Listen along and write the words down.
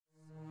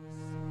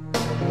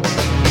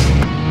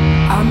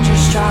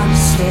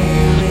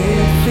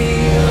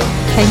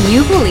Can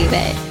you believe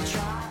it?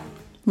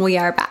 We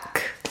are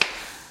back.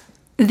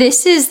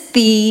 This is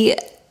the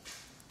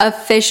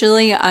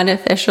officially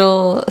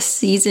unofficial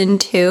season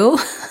 2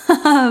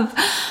 of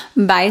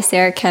By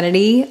Sarah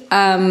Kennedy.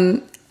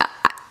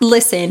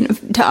 Listen,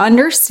 to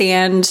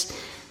understand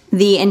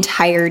the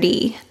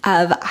entirety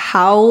of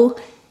how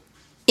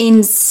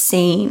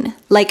insane,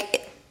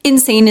 like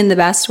insane in the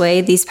best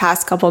way, these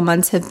past couple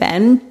months have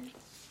been,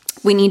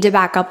 we need to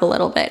back up a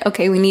little bit.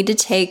 Okay, we need to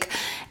take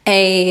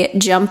a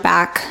jump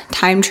back,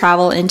 time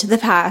travel into the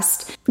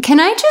past. Can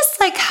I just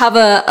have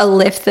a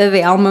lift the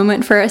veil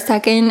moment for a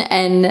second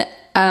and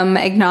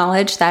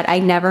acknowledge that I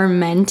never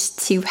meant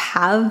to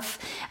have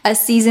a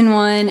season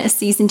 1, a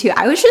season 2.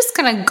 I was just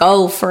gonna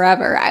go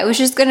forever. I was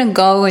just gonna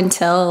go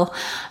until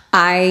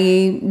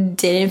I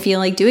didn't feel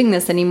like doing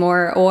this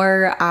anymore,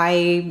 or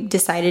I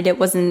decided it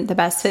wasn't the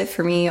best fit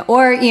for me,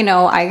 or,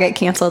 I get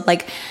canceled.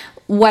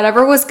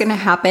 Whatever was going to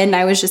happen,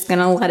 I was just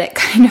going to let it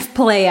kind of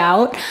play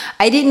out.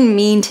 I didn't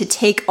mean to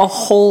take a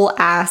whole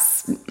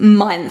ass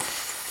many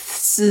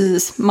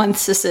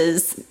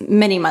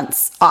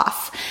months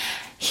off.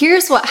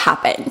 Here's what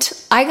happened.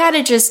 I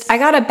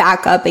gotta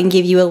back up and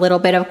give you a little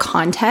bit of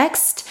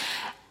context.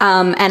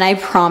 And I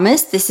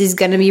promise this is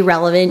going to be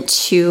relevant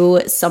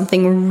to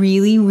something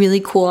really,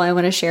 really cool I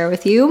want to share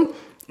with you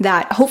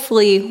that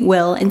hopefully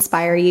will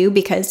inspire you,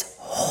 because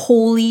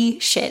holy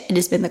shit, it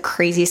has been the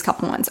craziest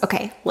couple months.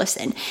 Okay,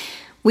 listen,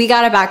 we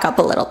got to back up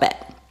a little bit.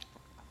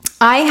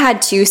 I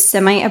had to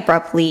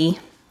semi-abruptly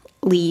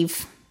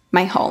leave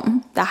my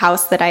home, the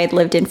house that I had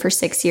lived in for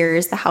 6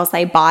 years, the house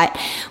I bought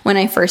when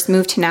I first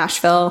moved to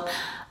Nashville.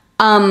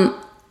 While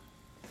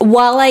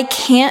I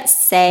can't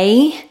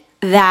say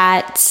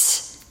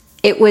that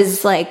it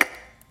was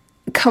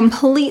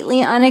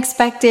completely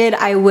unexpected,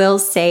 I will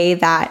say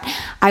that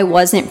I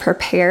wasn't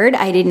prepared.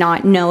 I did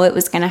not know it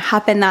was going to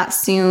happen that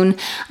soon.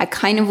 I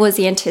kind of was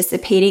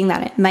anticipating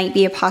that it might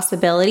be a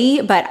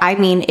possibility, but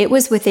it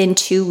was within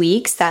 2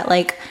 weeks that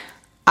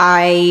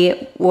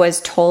I was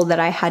told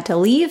that I had to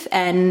leave,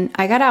 and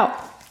I got out.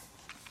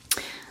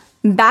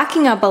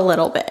 Backing up a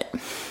little bit.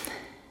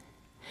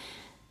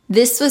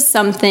 This was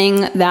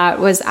something that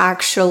was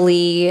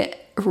actually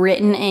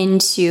written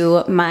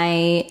into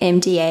my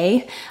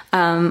MDA,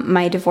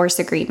 my divorce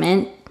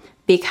agreement,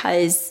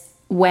 because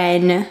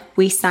when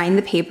we signed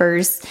the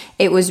papers,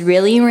 it was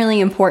really, really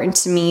important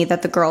to me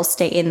that the girls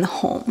stay in the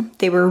home.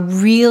 They were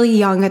really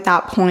young at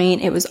that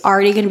point. It was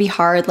already going to be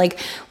hard.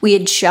 We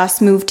had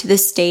just moved to the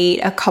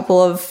state a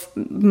couple of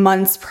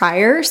months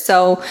prior.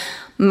 So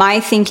my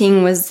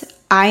thinking was,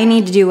 I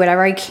need to do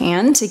whatever I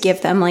can to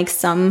give them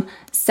some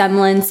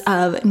semblance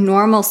of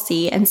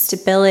normalcy and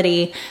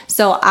stability.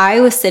 So I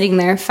was sitting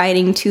there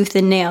fighting tooth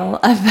and nail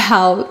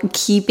about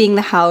keeping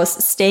the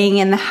house, staying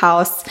in the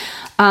house.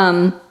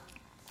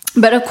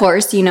 But of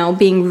course,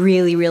 being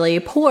really, really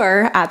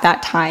poor at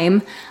that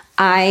time,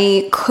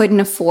 I couldn't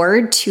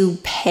afford to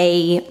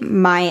pay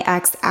my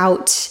ex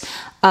out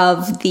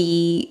of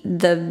the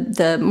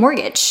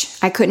mortgage.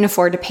 I couldn't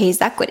afford to pay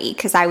his equity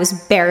because I was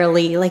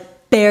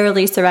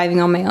barely surviving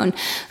on my own.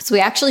 So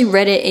we actually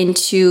read it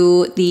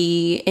into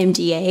the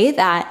MDA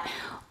that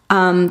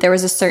there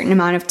was a certain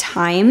amount of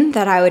time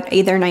that I would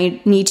either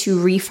need to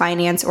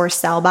refinance or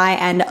sell by.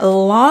 And a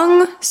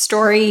long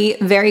story,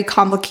 very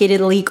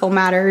complicated legal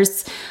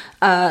matters,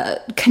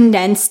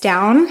 condensed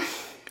down.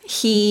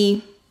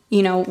 It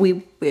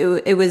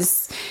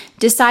was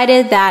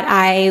decided that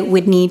I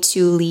would need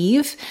to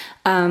leave.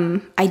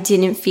 I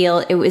didn't feel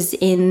it was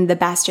in the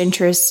best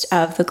interest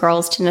of the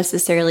girls to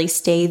necessarily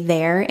stay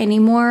there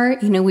anymore.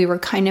 We were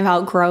kind of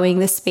outgrowing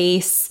the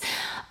space.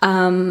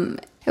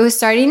 It was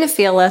starting to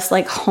feel less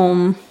like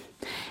home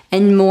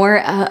and more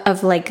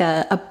of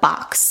a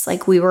box.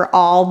 We were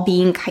all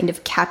being kind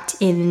of kept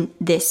in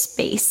this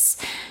space.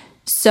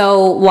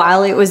 So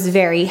while it was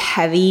very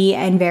heavy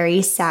and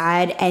very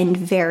sad and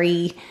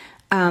very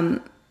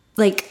an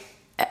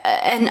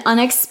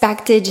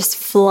unexpected just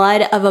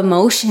flood of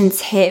emotions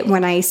hit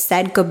when I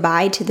said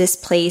goodbye to this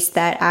place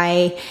that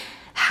I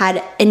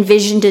had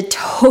envisioned a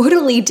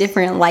totally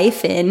different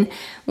life in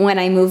when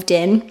I moved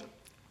in.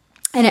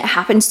 And it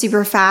happened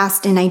super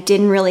fast, and I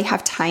didn't really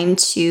have time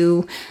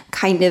to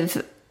kind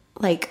of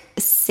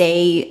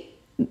say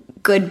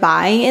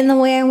goodbye in the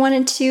way I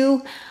wanted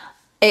to.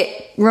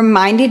 It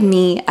reminded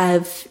me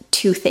of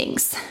two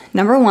things.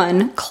 Number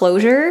one,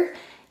 closure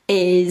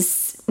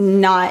is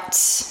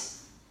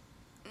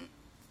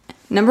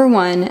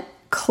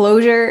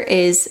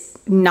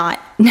not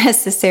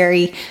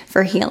necessary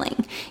for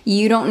healing.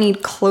 You don't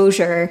need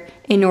closure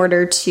in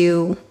order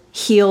to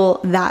heal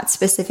that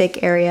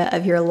specific area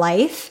of your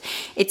life.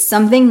 It's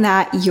something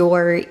that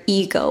your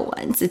ego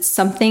wants. It's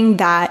something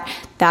that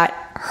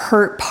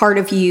hurt part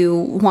of you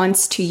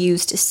wants to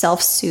use to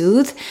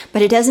self-soothe,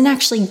 but it doesn't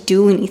actually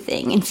do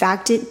anything. In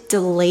fact, it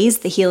delays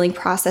the healing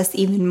process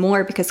even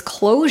more, because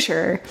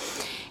closure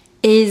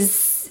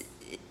is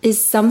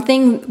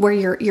something where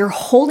you're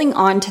holding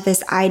on to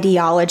this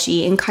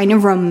ideology and kind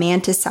of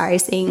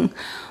romanticizing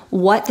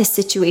what the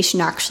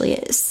situation actually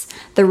is.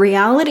 The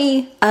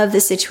reality of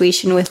the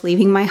situation with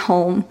leaving my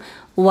home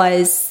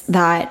was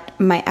that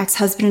my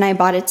ex-husband and I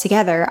bought it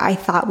together. I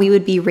thought we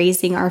would be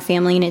raising our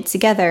family in it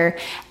together,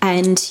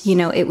 and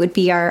it would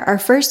be our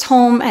first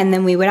home, and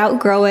then we would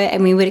outgrow it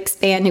and we would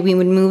expand and we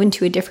would move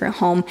into a different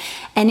home.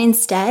 And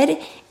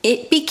instead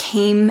it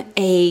became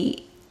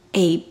a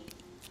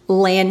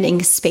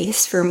landing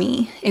space for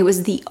me. It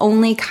was the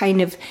only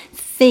kind of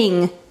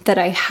thing that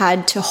I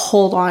had to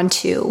hold on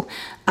to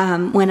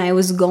when I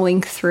was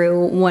going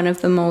through one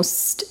of the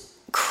most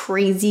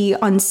crazy,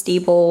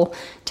 unstable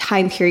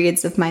time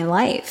periods of my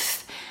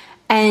life.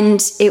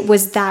 And it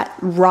was that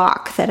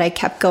rock that I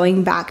kept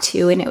going back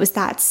to, and it was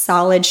that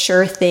solid,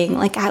 sure thing.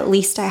 Like, at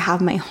least I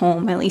have my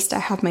home, at least I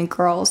have my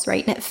girls,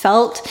 right? And it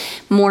felt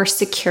more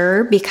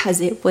secure because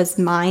it was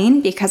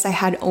mine, because I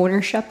had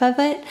ownership of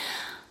it.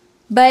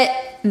 But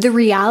the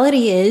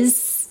reality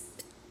is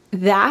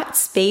that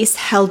space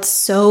held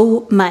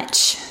so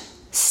much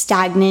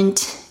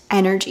stagnant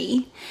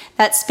energy.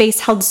 That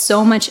space held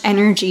so much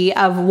energy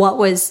of what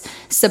was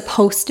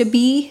supposed to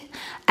be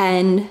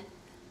and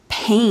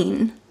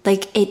pain.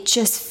 Like, it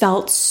just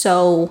felt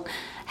so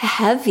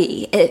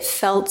heavy. It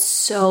felt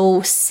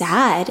so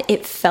sad.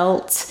 It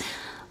felt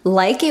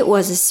like it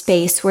was a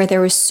space where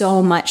there was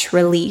so much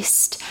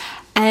released.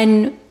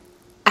 And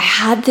I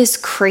had this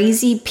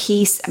crazy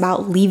piece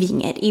about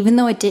leaving it, even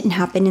though it didn't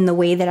happen in the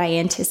way that I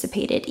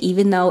anticipated,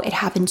 even though it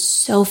happened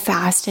so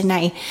fast and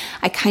I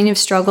kind of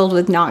struggled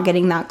with not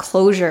getting that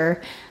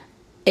closure.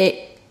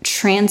 It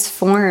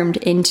transformed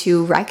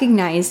into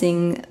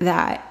recognizing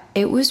that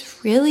it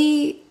was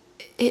really,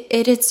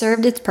 it had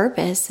served its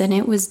purpose and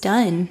it was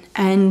done.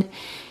 And,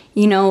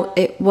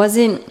 it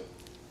wasn't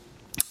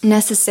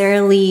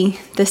necessarily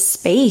the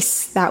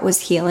space that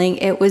was healing.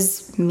 It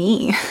was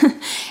me.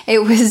 It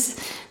was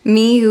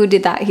me who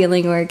did that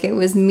healing work. It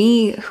was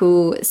me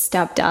who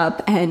stepped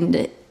up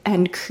and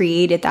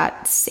created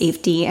that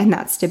safety and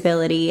that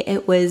stability.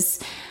 It was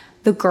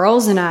the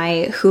girls and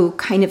I who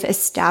kind of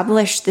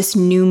established this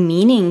new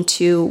meaning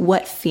to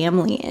what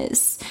family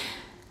is.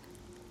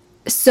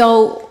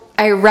 So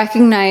I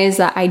recognize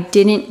that I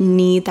didn't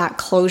need that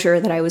closure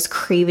that I was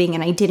craving,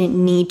 and I didn't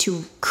need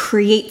to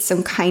create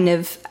some kind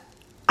of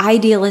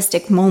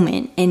idealistic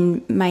moment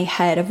in my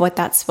head of what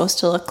that's supposed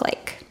to look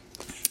like.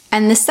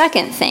 And the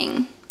second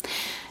thing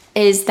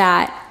is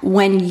that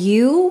when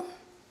you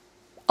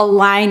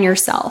align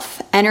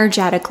yourself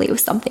energetically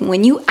with something,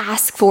 when you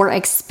ask for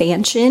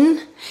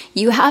expansion,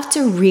 you have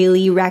to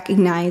really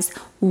recognize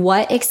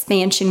what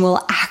expansion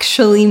will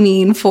actually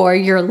mean for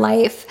your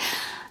life.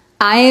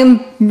 I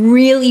am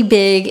really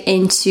big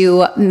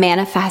into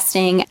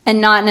manifesting,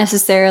 and not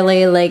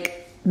necessarily like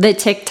the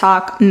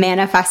TikTok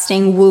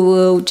manifesting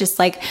woo-woo, just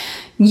like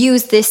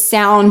use this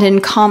sound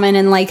and comment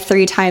and like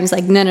 3 times.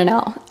 Like,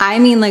 no. I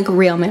mean like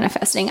real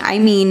manifesting. I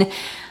mean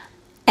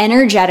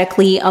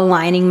energetically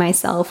aligning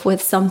myself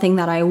with something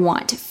that I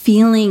want,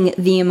 feeling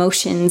the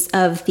emotions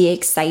of the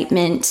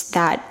excitement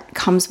that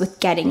comes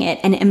with getting it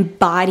and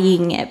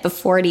embodying it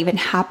before it even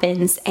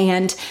happens,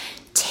 and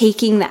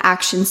taking the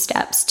action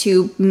steps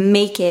to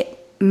make it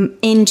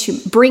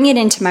bring it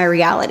into my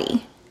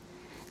reality.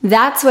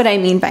 That's what I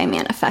mean by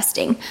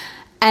manifesting.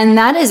 And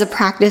that is a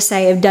practice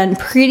I have done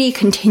pretty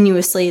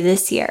continuously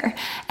this year.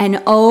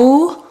 And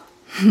oh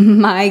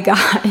my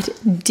God,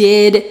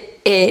 did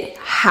it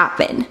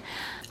happen.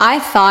 I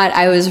thought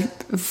I was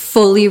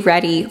fully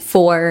ready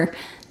for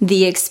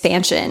the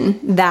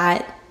expansion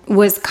that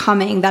was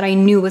coming, that I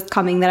knew was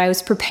coming, that I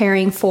was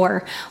preparing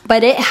for.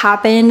 But it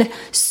happened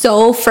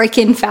so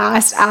freaking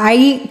fast.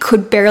 I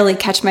could barely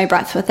catch my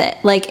breath with it.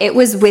 Like, it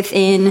was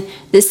within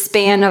the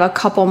span of a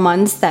couple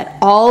months that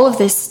all of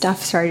this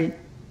stuff started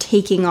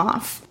taking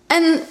off.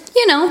 And,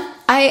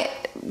 I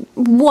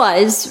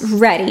was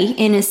ready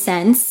in a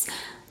sense.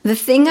 The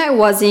thing I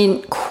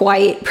wasn't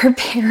quite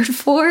prepared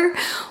for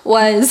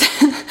was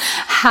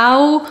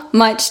how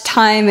much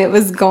time it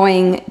was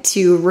going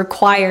to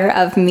require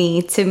of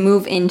me to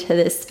move into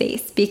this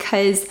space,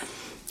 because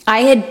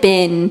I had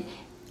been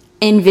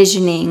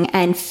envisioning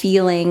and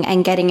feeling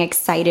and getting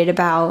excited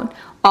about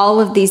all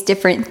of these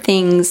different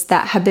things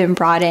that have been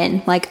brought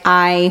in. Like,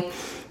 I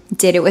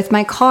did it with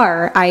my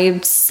car. I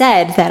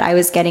said that I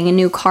was getting a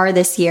new car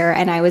this year,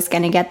 and I was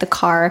going to get the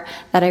car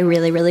that I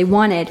really, really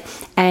wanted.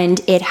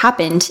 And it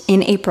happened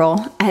in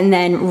April. And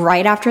then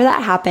right after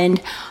that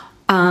happened,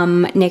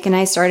 Nick and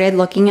I started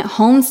looking at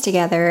homes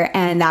together.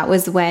 And that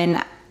was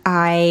when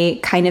I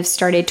kind of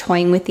started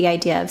toying with the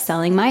idea of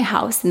selling my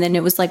house. And then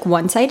it was like,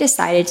 once I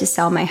decided to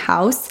sell my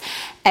house,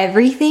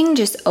 everything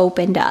just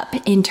opened up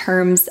in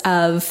terms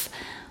of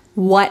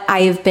what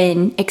I've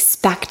been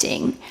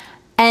expecting.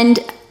 And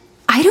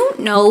I don't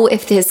know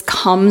if this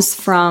comes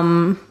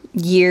from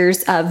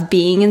years of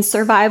being in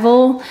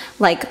survival,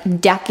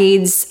 like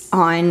decades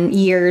on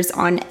years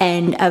on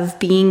end of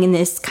being in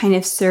this kind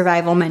of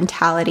survival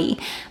mentality,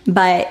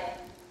 but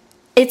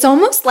it's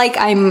almost like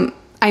I'm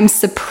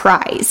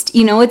surprised.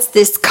 It's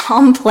this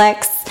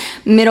complex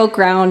middle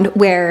ground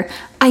where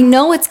I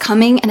know it's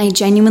coming, and I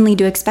genuinely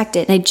do expect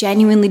it. And I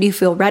genuinely do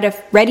feel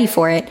ready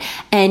for it.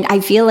 And I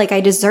feel like I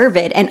deserve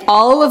it. And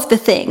all of the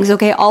things,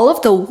 okay, all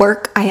of the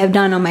work I have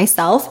done on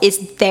myself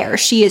is there.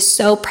 She is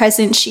so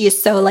present. She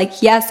is so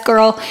like, yes,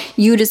 girl,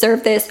 you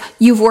deserve this.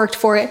 You've worked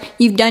for it.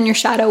 You've done your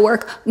shadow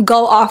work.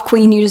 Go off,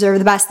 queen. You deserve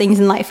the best things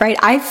in life, right?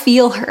 I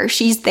feel her.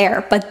 She's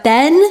there. But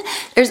then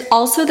there's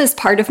also this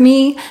part of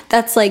me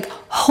that's like,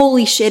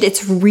 holy shit,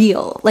 it's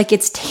real. Like,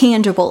 it's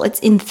tangible. It's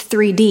in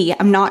 3D.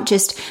 I'm not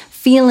just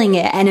feeling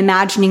it and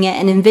imagining it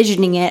and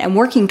envisioning it and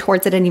working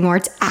towards it anymore.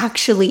 It's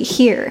actually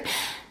here.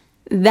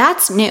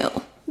 That's new,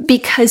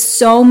 because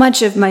so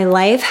much of my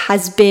life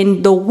has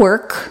been the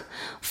work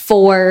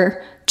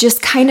for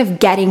just kind of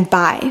getting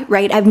by,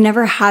 right? I've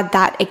never had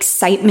that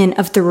excitement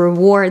of the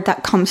reward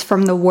that comes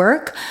from the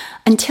work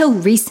until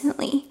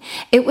recently.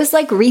 It was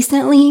like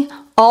recently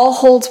all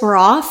holds were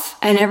off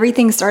and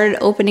everything started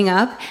opening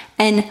up,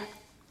 and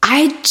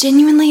I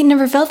genuinely had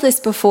never felt this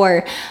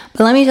before.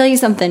 But let me tell you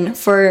something.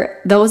 For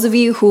those of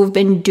you who've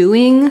been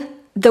doing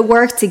the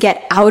work to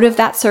get out of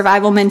that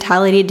survival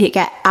mentality, to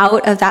get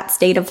out of that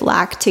state of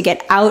lack, to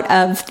get out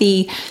of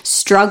the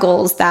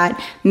struggles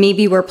that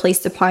maybe were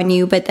placed upon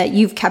you, but that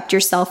you've kept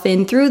yourself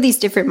in through these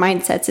different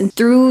mindsets and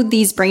through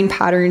these brain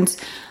patterns,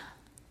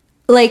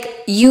 like,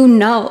 you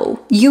know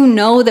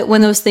that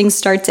when those things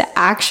start to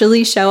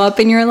actually show up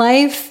in your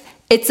life,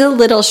 it's a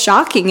little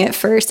shocking at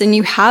first. And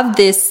you have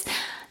this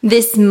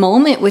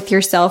moment with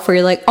yourself where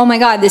you're like, oh my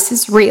God, this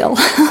is real.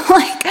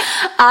 Like,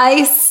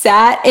 I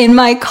sat in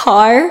my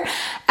car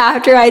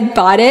after I'd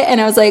bought it and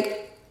I was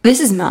like, this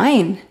is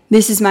mine.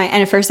 This is mine.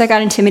 And at first I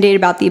got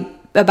intimidated about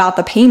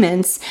the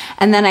payments.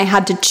 And then I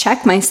had to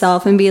check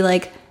myself and be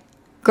like,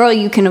 girl,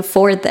 you can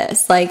afford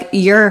this. Like,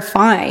 you're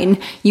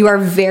fine. You are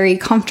very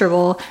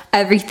comfortable.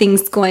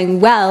 Everything's going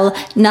well.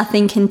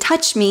 Nothing can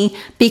touch me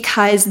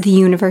because the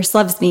universe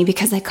loves me,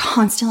 because I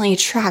constantly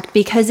attract,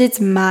 because it's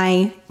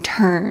my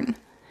turn.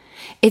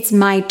 It's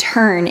my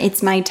turn.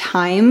 It's my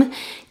time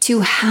to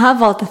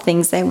have all the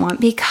things I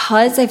want.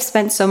 Because I've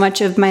spent so much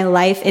of my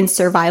life in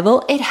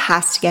survival, it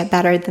has to get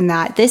better than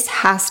that. This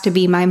has to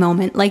be my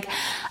moment. Like,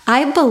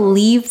 I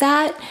believe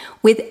that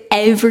with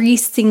every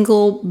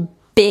single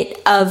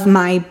bit of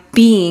my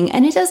being.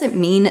 And it doesn't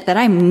mean that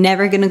I'm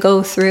never going to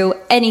go through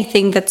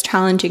anything that's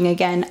challenging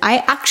again.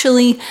 I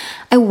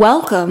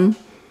welcome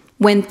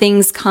when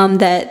things come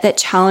that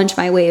challenge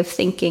my way of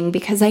thinking,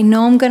 because I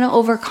know I'm going to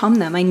overcome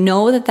them. I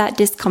know that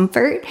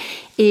discomfort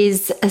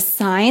is a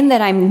sign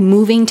that I'm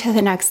moving to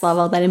the next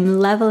level, that I'm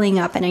leveling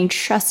up, and I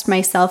trust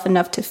myself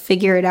enough to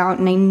figure it out.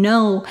 And I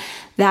know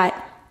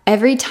that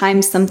every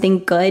time something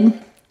good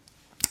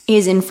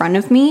is in front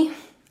of me,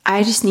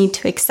 I just need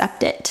to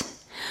accept it.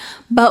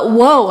 But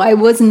whoa, I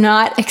was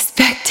not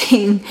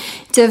expecting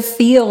to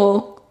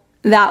feel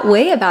that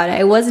way about it.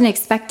 I wasn't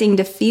expecting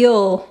to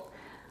feel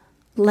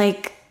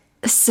like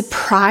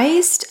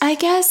surprised, I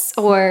guess,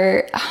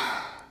 or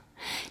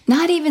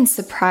not even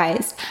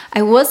surprised.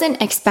 I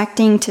wasn't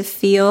expecting to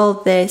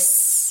feel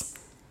this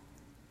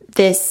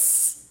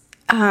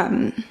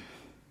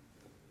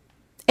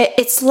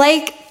it's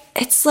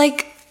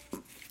like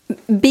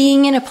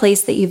being in a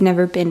place that you've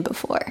never been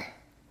before.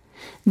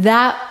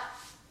 That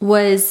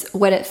was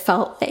what it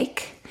felt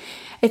like.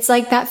 It's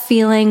like that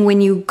feeling when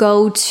you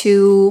go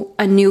to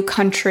a new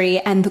country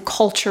and the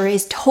culture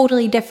is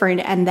totally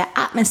different and the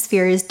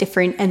atmosphere is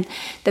different and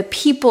the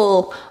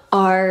people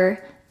are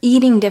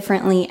eating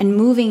differently and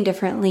moving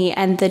differently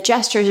and the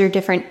gestures are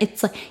different.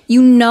 It's like,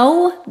 you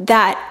know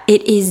that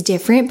it is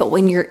different, but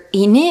when you're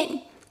in it,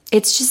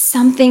 it's just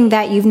something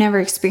that you've never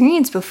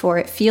experienced before.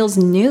 It feels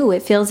new.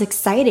 It feels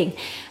exciting.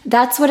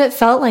 That's what it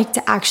felt like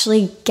to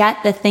actually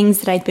get the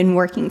things that I'd been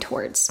working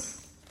towards.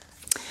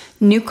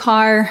 New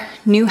car,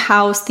 new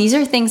house. These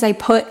are things I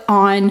put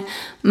on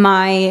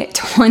my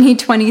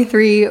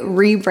 2023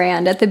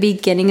 rebrand at the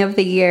beginning of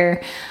the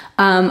year.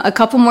 A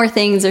couple more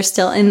things are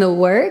still in the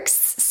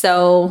works.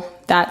 So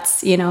that's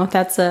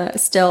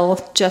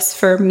still just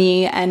for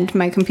me and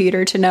my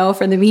computer to know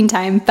for the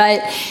meantime.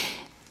 But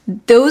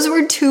those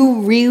were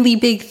two really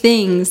big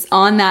things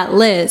on that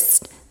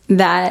list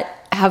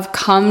that have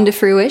come to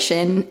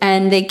fruition,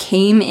 and they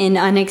came in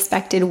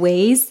unexpected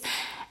ways.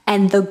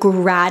 And the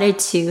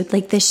gratitude,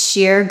 like the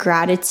sheer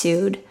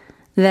gratitude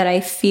that I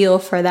feel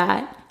for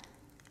that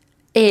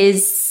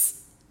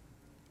is,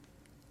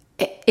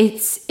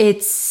 it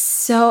feels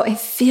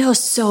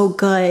so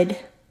good.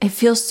 It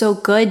feels so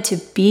good to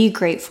be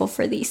grateful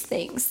for these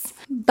things.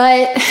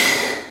 But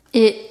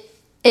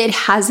it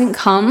hasn't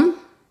come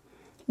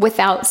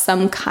without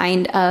some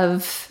kind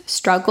of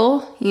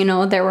struggle. You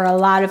know, there were a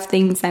lot of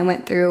things I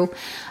went through,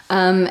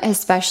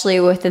 especially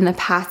within the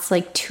past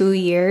 2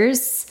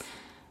 years.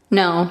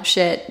 No,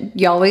 shit,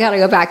 y'all, we gotta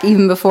go back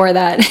even before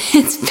that.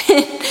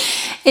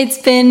 It's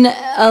been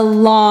a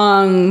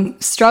long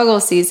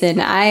struggle season.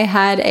 I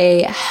had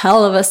a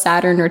hell of a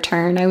Saturn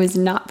return. I was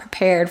not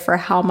prepared for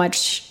how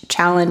much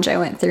challenge I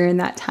went through in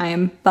that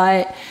time.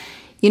 But,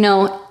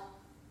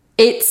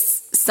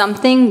 it's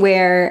something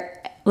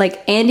where,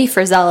 Andy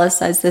Frisella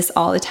says this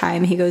all the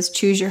time. He goes,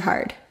 choose your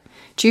hard.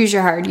 Choose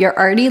your hard. You're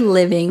already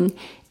living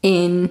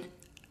in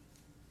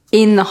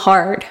the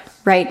hard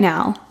right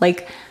now.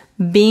 Like,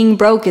 being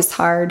broke is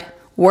hard.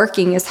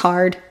 Working is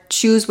hard.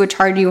 Choose which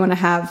hard you want to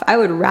have. I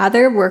would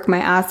rather work my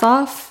ass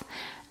off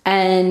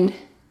and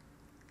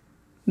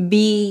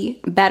be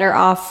better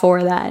off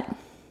for that.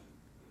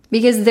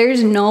 Because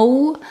there's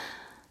no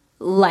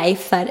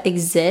life that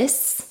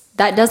exists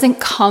that doesn't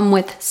come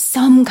with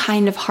some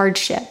kind of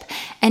hardship.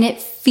 And it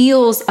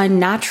feels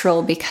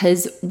unnatural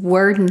because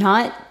we're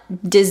not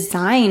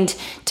designed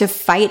to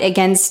fight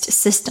against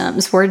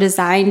systems. We're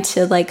designed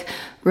to like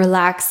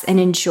relax and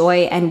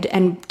enjoy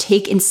and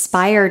take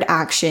inspired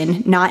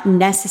action, not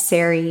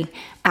necessary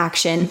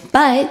action.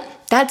 But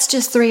that's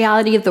just the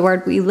reality of the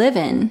world we live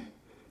in.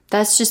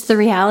 That's just the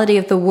reality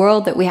of the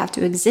world that we have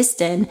to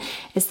exist in,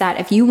 is that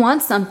if you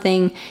want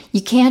something,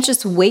 you can't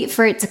just wait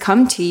for it to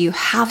come to you. You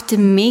have to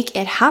make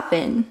it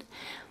happen.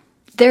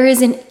 There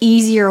is an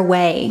easier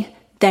way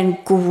than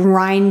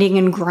grinding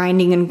and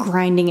grinding and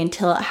grinding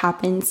until it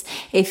happens.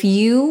 If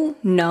you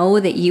know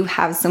that you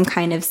have some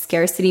kind of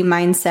scarcity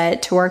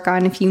mindset to work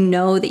on, if you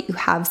know that you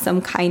have some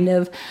kind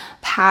of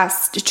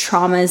past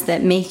traumas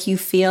that make you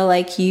feel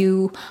like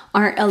you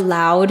aren't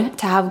allowed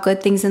to have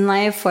good things in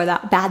life, or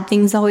that bad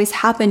things always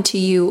happen to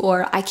you,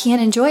 or I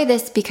can't enjoy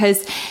this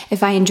because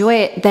if I enjoy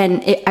it,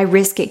 then I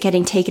risk it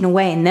getting taken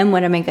away. And then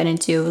what am I going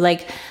to do?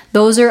 Like,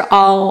 those are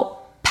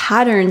all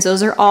patterns.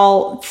 Those are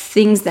all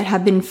things that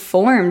have been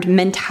formed,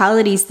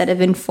 mentalities that have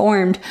been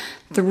formed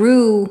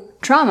through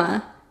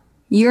trauma.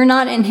 You're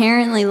not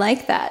inherently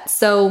like that.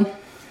 So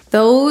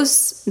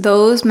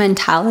those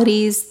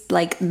mentalities,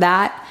 like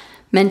that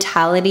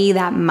mentality,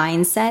 that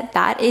mindset,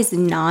 that is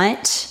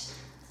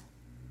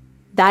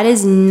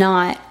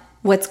not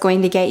what's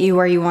going to get you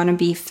where you want to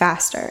be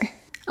faster.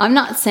 I'm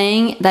not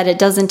saying that it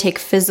doesn't take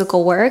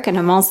physical work, and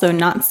I'm also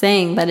not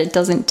saying that it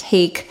doesn't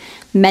take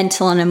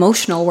mental and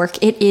emotional work.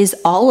 It is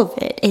all of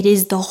it. It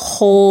is the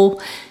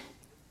whole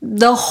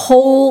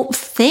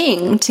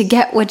thing to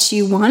get what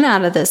you want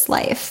out of this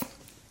life.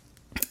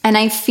 And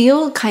I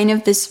feel kind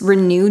of this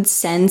renewed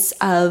sense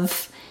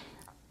of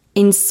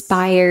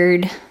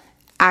inspired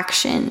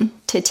action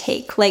to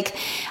take. Like,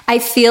 I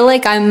feel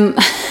like I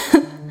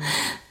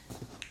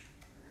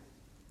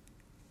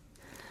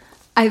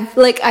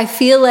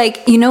feel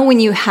like, you know, when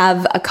you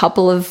have a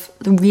couple of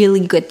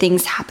really good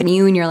things happen to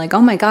you and you're like,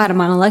 oh my God, I'm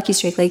on a lucky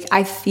streak. Like,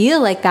 I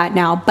feel like that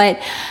now, but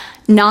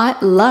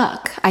not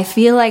luck. I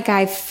feel like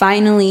I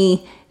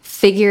finally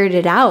figured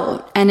it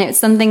out. And it's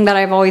something that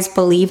I've always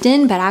believed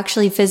in, but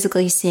actually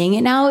physically seeing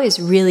it now is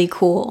really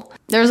cool.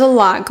 There's a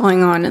lot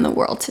going on in the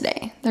world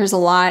today. There's a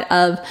lot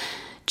of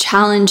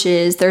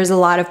challenges. There's a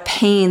lot of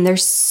pain.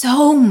 There's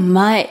so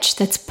much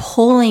that's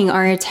pulling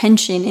our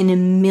attention in a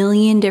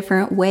million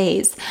different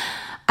ways.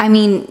 I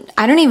mean,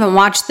 I haven't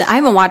watched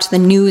the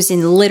news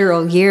in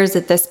literal years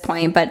at this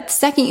point, but the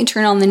second you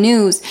turn on the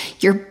news,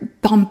 you're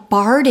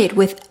bombarded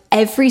with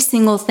every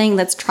single thing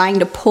that's trying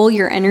to pull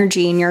your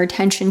energy and your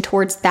attention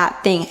towards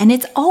that thing. And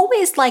it's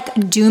always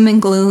like doom and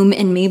gloom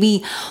and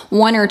maybe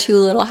one or two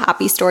little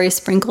happy stories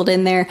sprinkled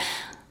in there.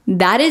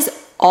 That is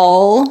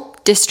all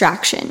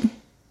distraction.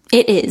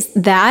 It is.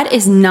 That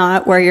is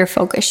not where your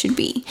focus should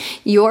be.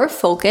 Your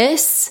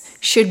focus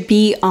should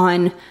be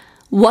on,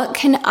 what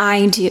can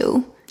I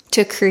do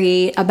to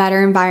create a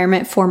better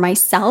environment for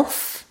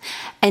myself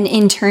and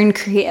in turn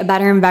create a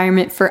better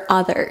environment for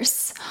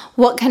others?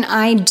 What can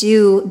I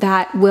do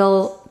that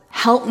will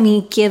help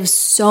me give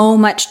so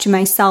much to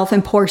myself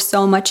and pour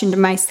so much into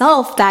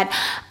myself that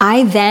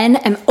I then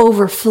am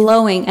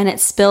overflowing and it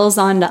spills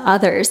onto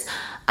others?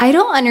 I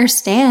don't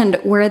understand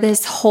where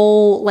this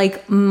whole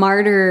fake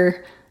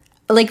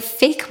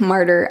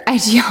martyr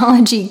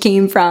ideology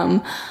came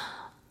from.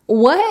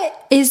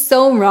 What is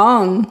so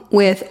wrong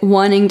with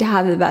wanting to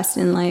have the best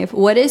in life?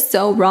 What is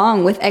so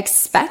wrong with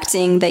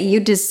expecting that you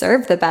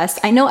deserve the best?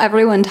 I know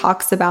everyone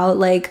talks about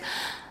like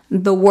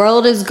the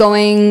world is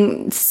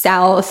going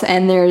south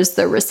and there's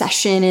the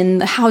recession and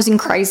the housing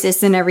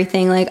crisis and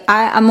everything. Like,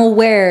 I'm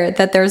aware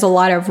that there's a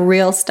lot of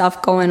real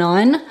stuff going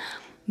on,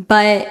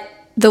 but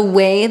the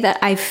way that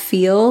I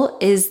feel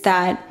is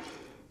that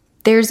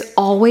there's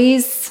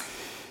always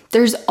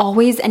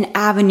an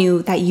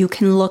avenue that you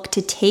can look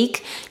to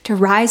take to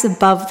rise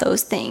above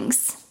those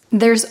things.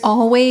 There's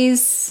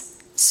always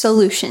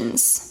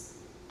solutions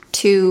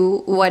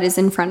to what is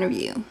in front of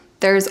you.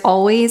 There's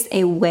always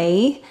a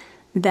way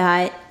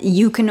that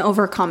you can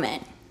overcome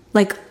it.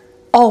 Like,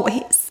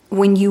 always.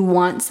 When you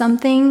want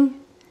something,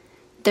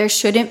 there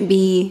shouldn't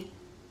be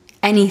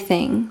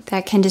anything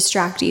that can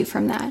distract you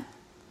from that.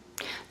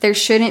 There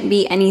shouldn't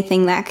be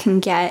anything that can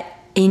get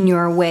in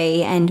your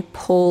way and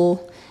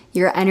pull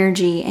your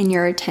energy and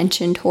your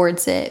attention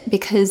towards it,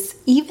 because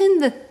even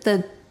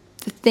the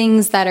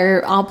things that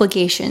are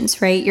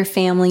obligations, right? Your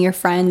family, your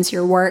friends,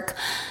 your work,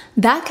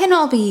 that can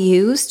all be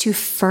used to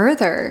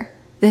further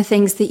the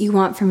things that you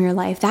want from your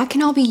life. That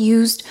can all be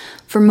used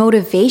for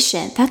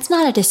motivation. That's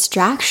not a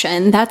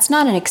distraction. That's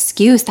not an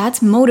excuse.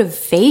 That's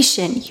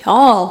motivation,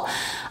 y'all.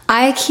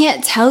 I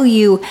can't tell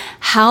you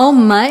how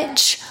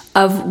much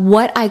of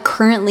what I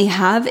currently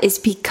have is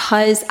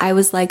because I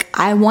was like,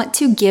 I want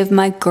to give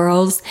my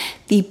girls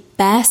the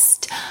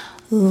best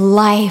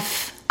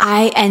life.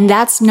 And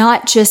that's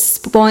not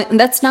just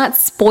that's not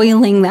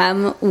spoiling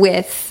them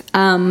with,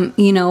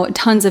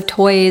 tons of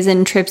toys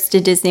and trips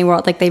to Disney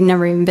World. Like, they've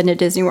never even been to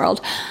Disney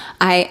World.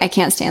 I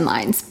can't stand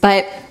lines,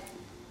 but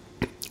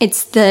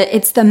it's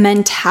the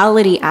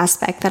mentality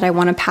aspect that I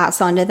want to pass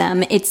on to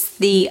them. It's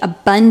the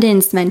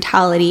abundance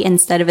mentality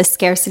instead of a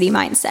scarcity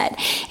mindset.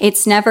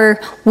 It's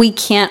never, we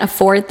can't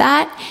afford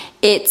that.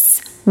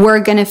 It's, we're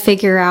going to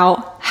figure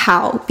out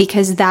how,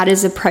 because that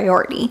is a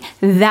priority.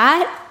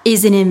 That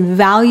is an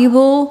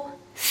invaluable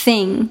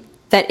thing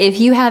that if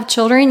you have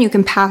children, you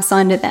can pass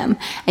on to them.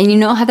 And you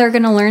know how they're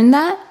going to learn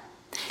that?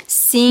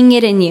 Seeing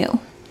it in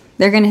you.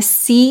 They're going to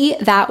see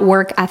that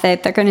work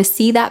ethic. They're going to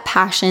see that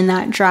passion,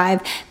 that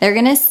drive. They're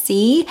going to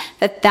see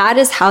that that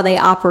is how they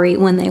operate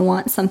when they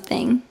want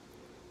something.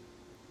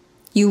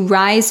 You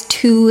rise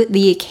to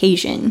the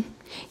occasion.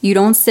 You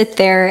don't sit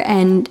there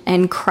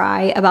and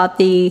cry about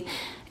the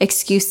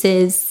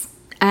excuses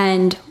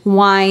and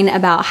whine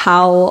about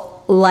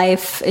how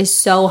life is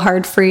so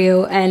hard for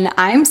you. And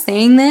I'm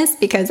saying this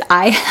because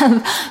I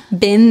have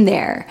been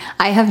there.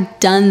 I have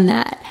done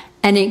that.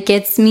 And it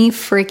gets me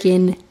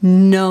freaking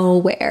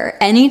nowhere.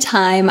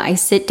 Anytime I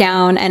sit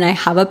down and I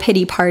have a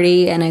pity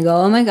party and I go,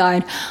 oh my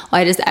God,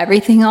 why does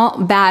everything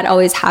bad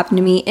always happen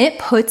to me? It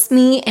puts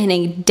me in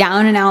a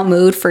down and out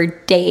mood for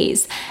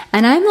days.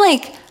 And I'm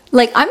like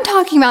I'm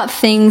talking about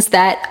things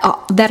that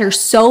are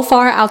so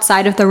far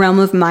outside of the realm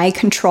of my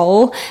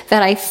control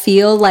that I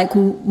feel like,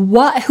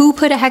 who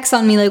put a hex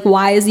on me? Like,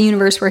 why is the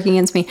universe working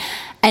against me?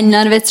 And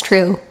none of it's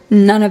true.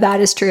 None of that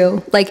is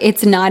true. Like,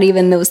 it's not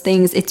even those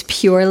things. It's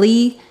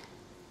purely,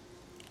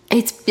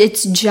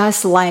 it's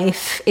just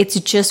life. It's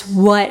just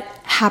what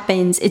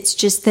happens. It's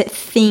just that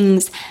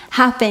things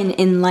happen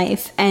in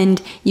life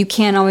and you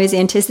can't always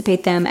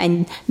anticipate them,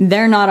 and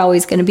they're not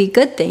always going to be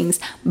good things.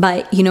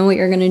 But you know what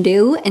you're going to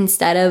do?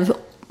 Instead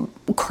of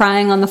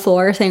crying on the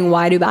floor saying,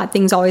 why do bad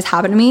things always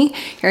happen to me?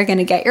 You're going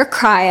to get your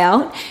cry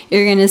out.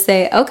 You're going to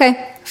say,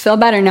 okay, feel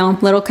better now.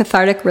 Little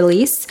cathartic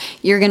release.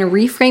 You're going to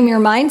reframe your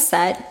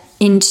mindset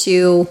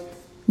into,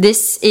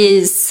 this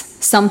is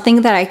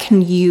something that I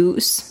can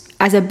use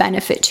as a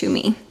benefit to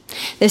me.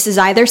 This is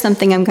either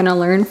something I'm going to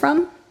learn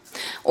from,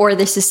 or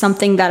this is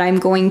something that I'm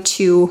going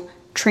to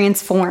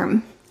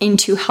transform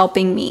into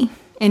helping me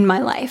in my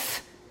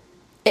life.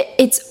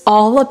 It's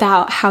all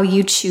about how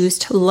you choose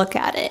to look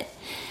at it.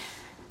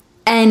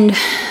 And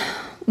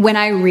when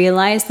I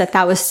realized that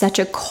that was such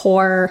a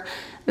core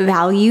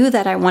value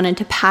that I wanted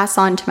to pass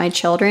on to my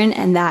children,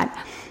 and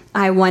that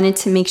I wanted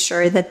to make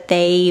sure that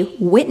they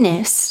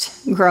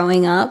witnessed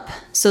growing up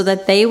so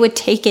that they would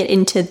take it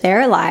into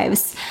their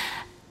lives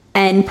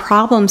and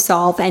problem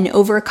solve and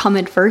overcome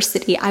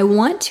adversity. I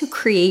want to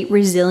create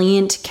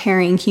resilient,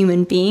 caring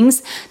human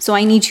beings. So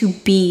I need to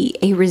be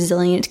a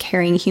resilient,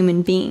 caring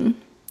human being.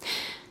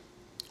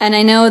 And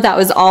I know that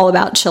was all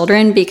about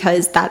children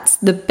because that's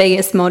the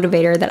biggest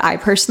motivator that I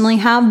personally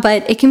have,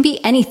 but it can be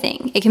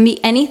anything. It can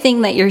be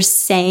anything that you're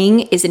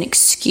saying is an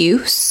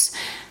excuse.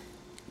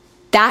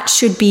 That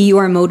should be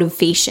your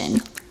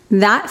motivation.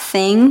 That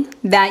thing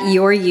that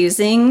you're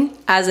using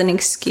as an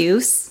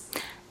excuse,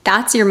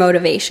 that's your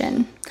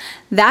motivation.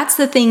 That's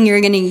the thing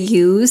you're going to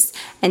use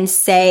and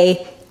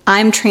say,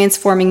 I'm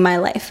transforming my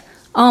life.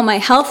 Oh, my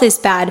health is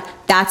bad.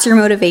 That's your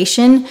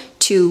motivation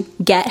to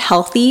get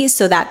healthy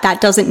so that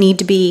that doesn't need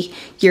to be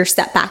your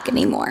setback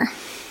anymore.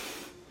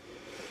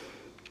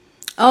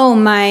 Oh,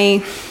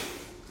 what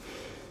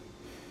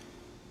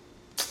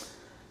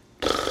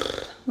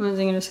was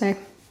I going to say?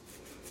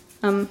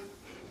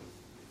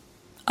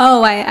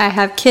 I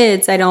have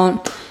kids. I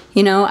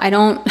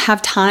don't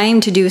have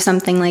time to do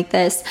something like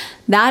this.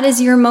 That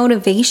is your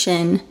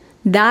motivation.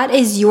 That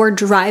is your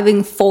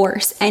driving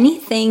force.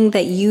 Anything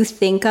that you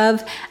think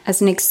of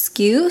as an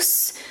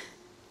excuse,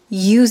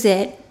 use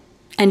it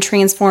and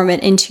transform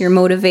it into your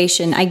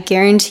motivation. I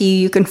guarantee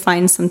you can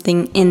find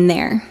something in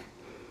there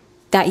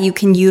that you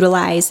can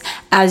utilize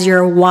as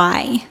your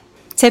why.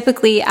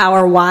 Typically,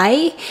 our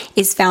why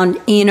is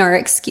found in our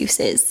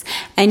excuses.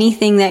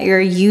 Anything that you're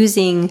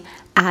using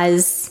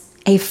as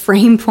a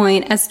frame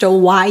point as to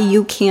why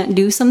you can't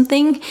do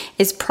something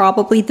is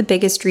probably the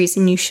biggest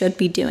reason you should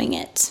be doing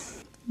it.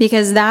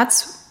 Because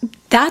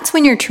that's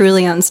when you're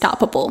truly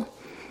unstoppable.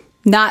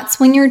 That's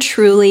when you're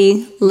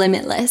truly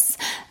limitless.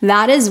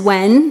 That is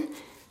when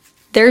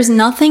there's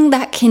nothing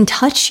that can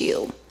touch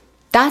you.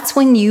 That's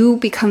when you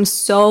become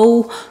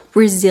so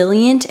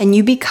resilient and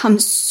you become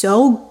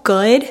so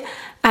good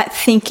at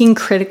thinking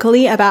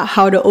critically about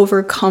how to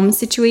overcome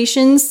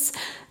situations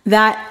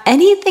that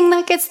anything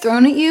that gets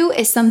thrown at you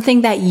is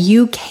something that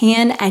you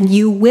can and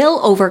you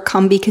will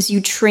overcome because you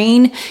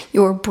train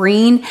your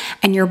brain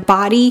and your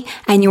body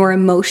and your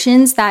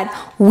emotions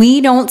that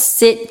we don't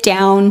sit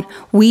down,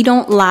 we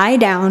don't lie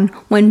down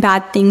when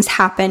bad things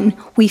happen.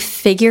 We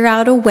figure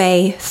out a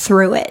way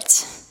through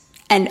it.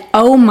 And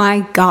oh my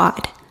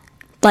God,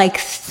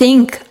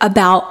 think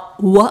about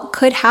what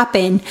could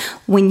happen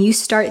when you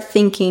start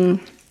thinking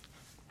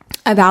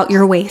about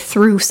your way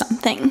through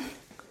something.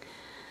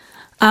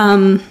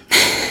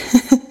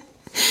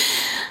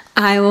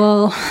 I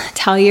will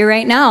tell you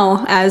right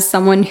now, as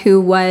someone who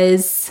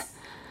was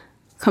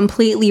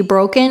completely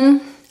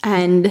broken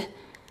and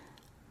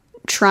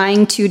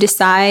trying to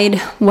decide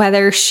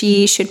whether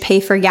she should pay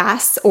for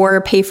gas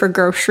or pay for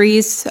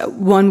groceries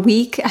 1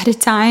 week at a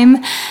time,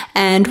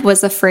 and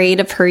was afraid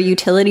of her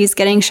utilities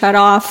getting shut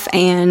off,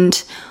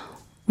 and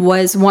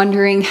was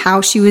wondering how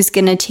she was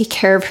going to take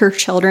care of her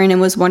children, and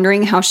was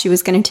wondering how she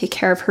was going to take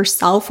care of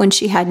herself when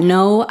she had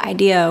no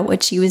idea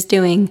what she was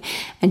doing.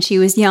 And she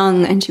was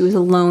young, and she was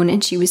alone,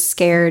 and she was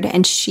scared,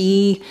 and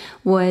she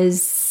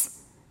was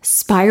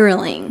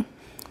spiraling.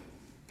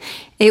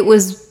 It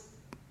was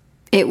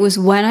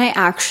when I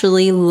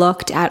actually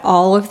looked at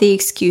all of the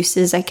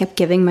excuses I kept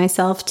giving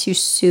myself to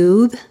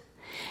soothe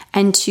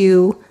and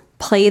to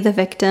play the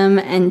victim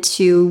and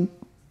to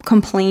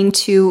complain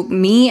to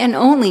me and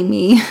only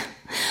me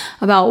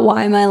about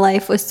why my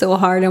life was so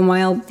hard and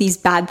why all these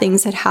bad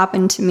things had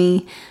happened to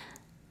me.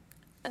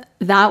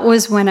 That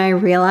was when I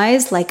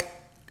realized, like,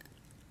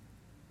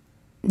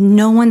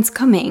 no one's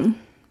coming.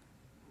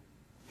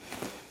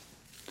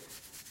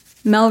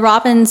 Mel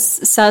Robbins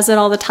says it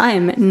all the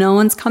time. No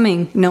one's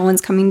coming. No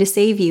one's coming to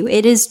save you.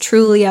 It is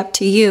truly up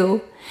to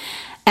you.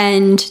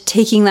 And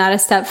taking that a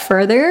step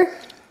further,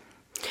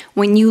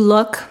 when you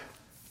look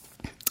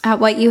at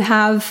what you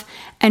have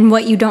and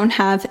what you don't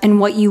have and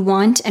what you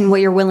want and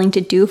what you're willing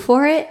to do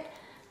for it,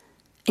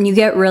 and you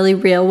get really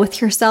real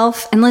with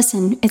yourself, and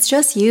listen, it's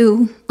just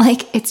you.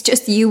 Like, it's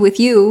just you with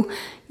you.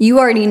 You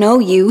already know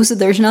you, so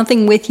there's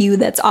nothing with you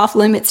that's off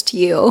limits to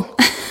you.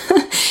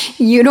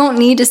 You don't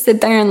need to sit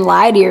there and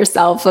lie to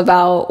yourself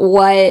about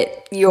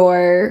what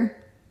your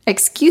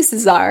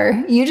excuses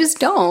are. You just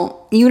don't.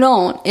 You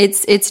don't.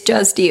 It's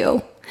just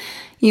you.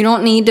 You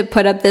don't need to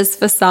put up this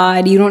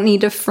facade. You don't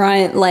need to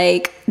front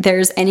like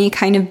there's any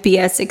kind of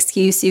BS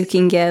excuse you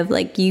can give.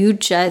 Like, you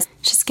just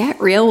get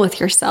real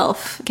with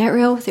yourself. Get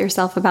real with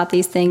yourself about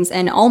these things.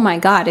 And oh my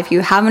God, if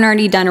you haven't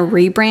already done a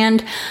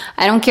rebrand,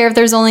 I don't care if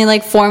there's only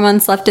like 4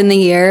 months left in the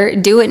year,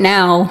 do it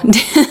now.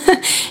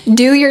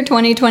 Do your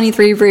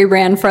 2023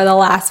 rebrand for the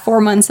last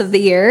 4 months of the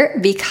year,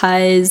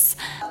 because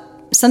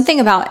something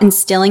about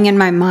instilling in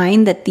my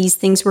mind that these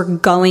things were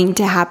going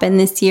to happen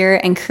this year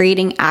and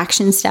creating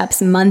action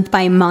steps month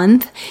by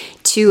month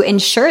to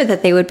ensure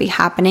that they would be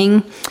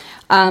happening,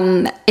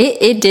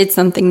 it did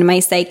something to my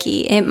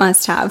psyche. It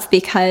must have,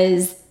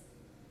 because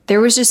there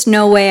was just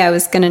no way I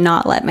was going to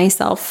not let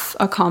myself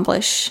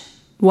accomplish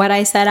what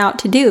I set out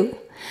to do.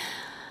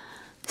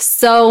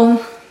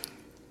 So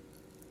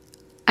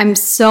I'm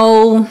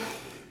so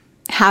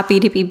happy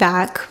to be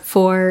back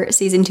for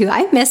season 2.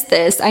 I missed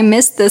this. I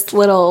missed this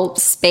little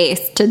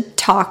space to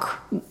talk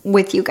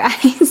with you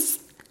guys.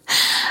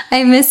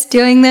 I miss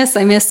doing this.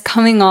 I miss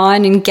coming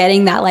on and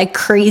getting that like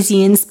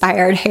crazy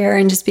inspired hair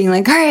and just being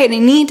like, all right, I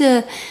need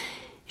to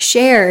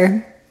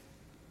share,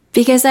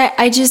 because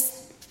I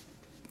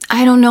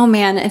don't know,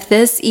 man, if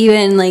this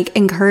even like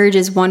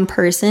encourages one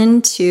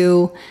person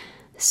to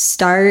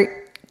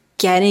start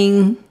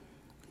getting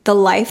the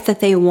life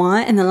that they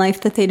want and the life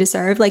that they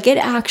deserve, like, it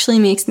actually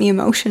makes me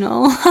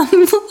emotional.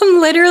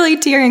 I'm literally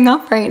tearing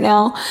up right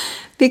now,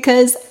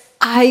 because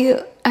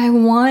I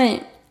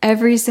want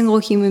every single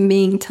human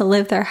being to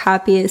live their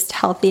happiest,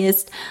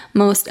 healthiest,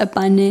 most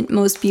abundant,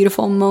 most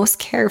beautiful, most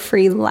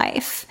carefree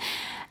life.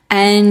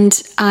 And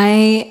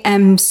I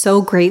am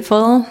so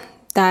grateful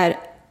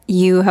that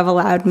you have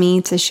allowed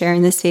me to share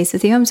in this space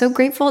with you. I'm so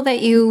grateful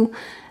that you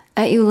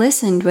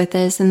listened with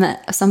this and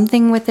that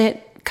something with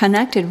it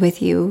connected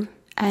with you.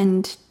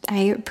 And I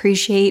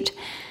appreciate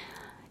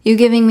you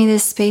giving me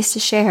this space to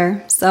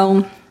share.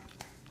 So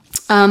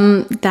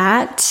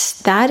that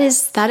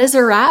is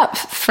a wrap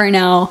for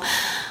now.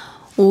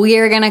 We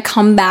are going to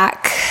come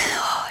back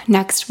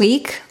next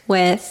week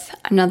with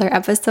another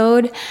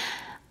episode.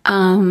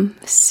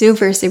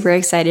 Super, super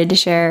excited to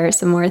share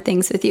some more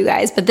things with you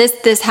guys. But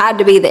this had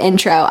to be the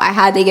intro. I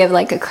had to give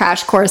like a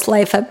crash course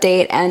life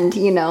update and,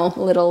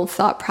 little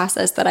thought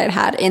process that I'd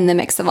had in the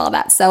mix of all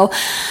that. So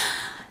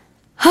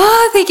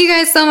thank you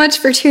guys so much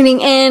for tuning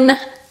in.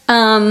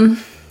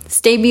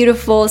 Stay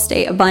beautiful,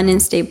 stay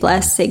abundant, stay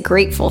blessed, stay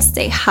grateful,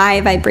 stay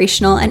high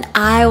vibrational, and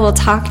I will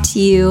talk to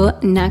you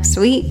next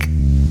week.